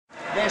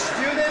The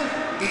student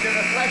is the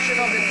reflection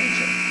of the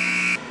teacher.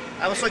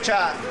 I was such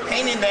a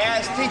pain in the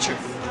ass teacher.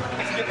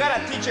 If you got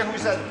a teacher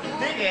who's a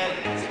dickhead,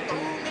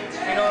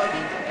 you know,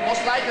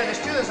 most likely the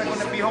students are going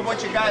to be a whole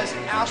bunch of guys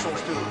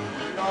assholes too.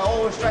 You know, I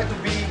always try to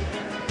be,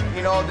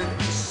 you know, the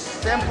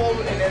simple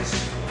and as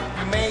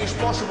humane as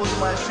possible to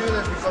my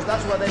students because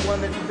that's what they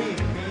wanted to be.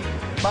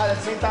 But at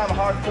the same time,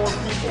 hardcore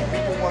people.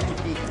 People want to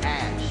kick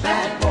ass.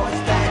 Bad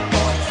boys,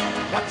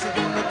 what you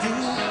gonna do?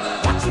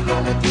 What you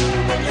gonna do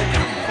when they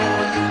come for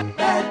you?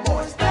 Bad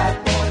boys,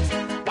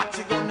 what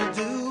you gonna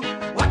do?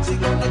 What you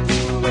gonna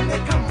do when they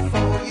come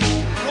for you?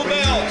 Who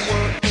when else? you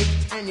were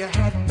 8 and you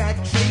had bad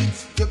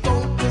traits, you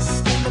go to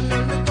school and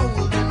learn the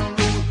golden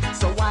rule.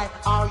 So why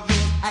are you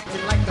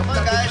acting like a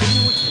bloody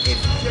fool? If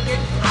you get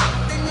hot,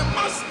 then you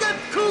must get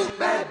cool.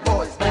 Bad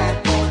boys,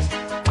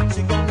 what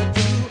you gonna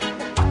do?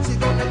 What you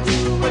gonna do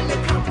when they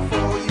come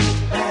for you?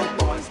 Bad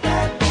boys,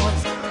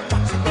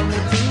 what you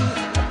gonna do?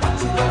 What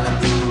you gonna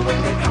do when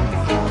they come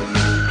for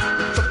you?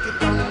 You chuck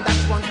it on that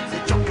one, you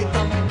chuck it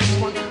on this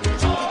one, you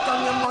chuck it on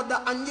your mother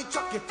and you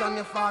chuck it on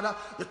your father,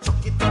 you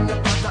chuck it on your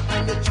brother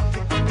and you chuck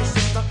it on your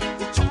sister,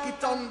 you chuck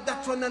it on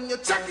that one and you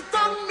chuck it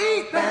on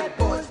me. Bad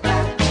boys,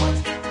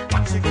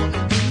 what you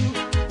gonna do?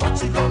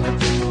 What you gonna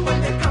do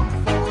when they come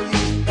for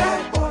you?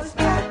 Bad boys,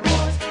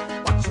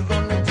 what you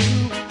gonna do?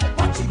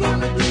 What you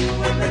gonna do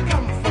when they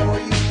come for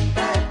you?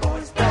 Bad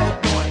boys,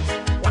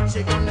 what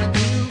you gonna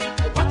do?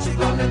 What you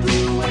gonna do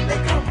when they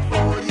come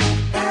for you?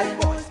 Bad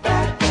boys,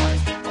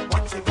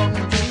 what you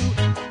gonna do?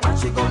 What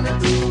you gonna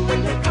do when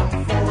they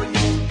come for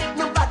you?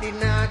 Nobody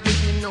now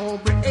give you no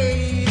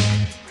break.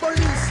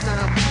 Police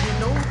now give you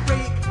no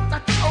break.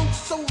 That old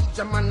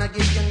soldier man now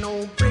give you no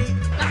break.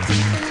 That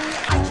even the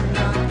idol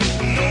now give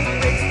you no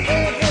break.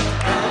 Hey,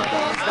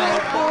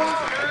 bad boys,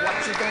 what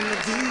you gonna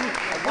do?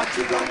 What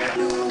you gonna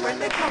do when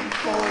they come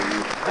for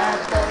you? Bad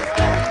boys,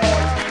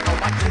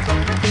 what you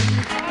gonna do?